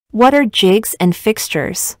What are jigs and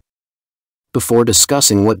fixtures? Before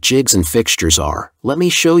discussing what jigs and fixtures are, let me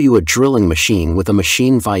show you a drilling machine with a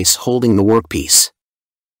machine vise holding the workpiece.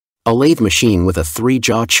 A lathe machine with a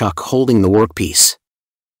 3-jaw chuck holding the workpiece.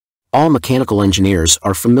 All mechanical engineers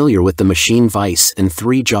are familiar with the machine vise and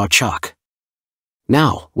 3-jaw chuck.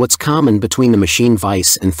 Now, what's common between the machine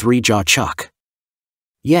vise and 3-jaw chuck?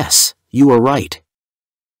 Yes, you are right.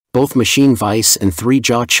 Both machine vise and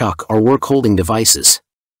 3-jaw chuck are work-holding devices.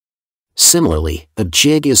 Similarly, a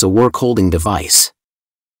jig is a work-holding device.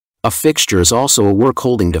 A fixture is also a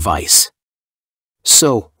work-holding device.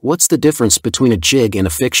 So, what's the difference between a jig and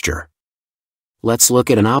a fixture? Let's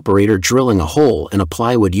look at an operator drilling a hole in a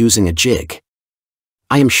plywood using a jig.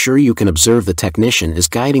 I am sure you can observe the technician is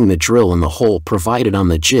guiding the drill in the hole provided on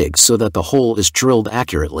the jig so that the hole is drilled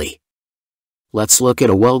accurately. Let's look at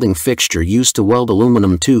a welding fixture used to weld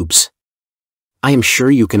aluminum tubes. I am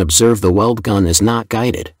sure you can observe the weld gun is not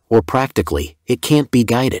guided, or practically, it can't be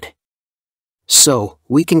guided. So,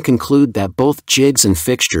 we can conclude that both jigs and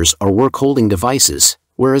fixtures are work-holding devices,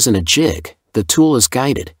 whereas in a jig, the tool is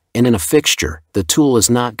guided, and in a fixture, the tool is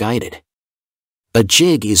not guided. A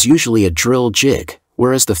jig is usually a drill jig,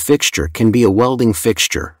 whereas the fixture can be a welding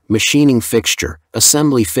fixture, machining fixture,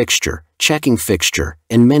 assembly fixture, checking fixture,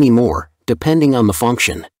 and many more, depending on the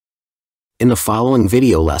function. In the following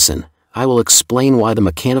video lesson, I will explain why the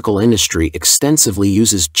mechanical industry extensively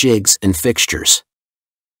uses jigs and fixtures.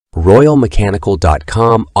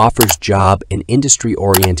 RoyalMechanical.com offers job and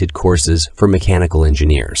industry-oriented courses for mechanical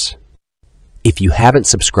engineers. If you haven't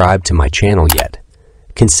subscribed to my channel yet,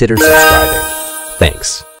 consider subscribing.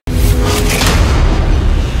 Thanks.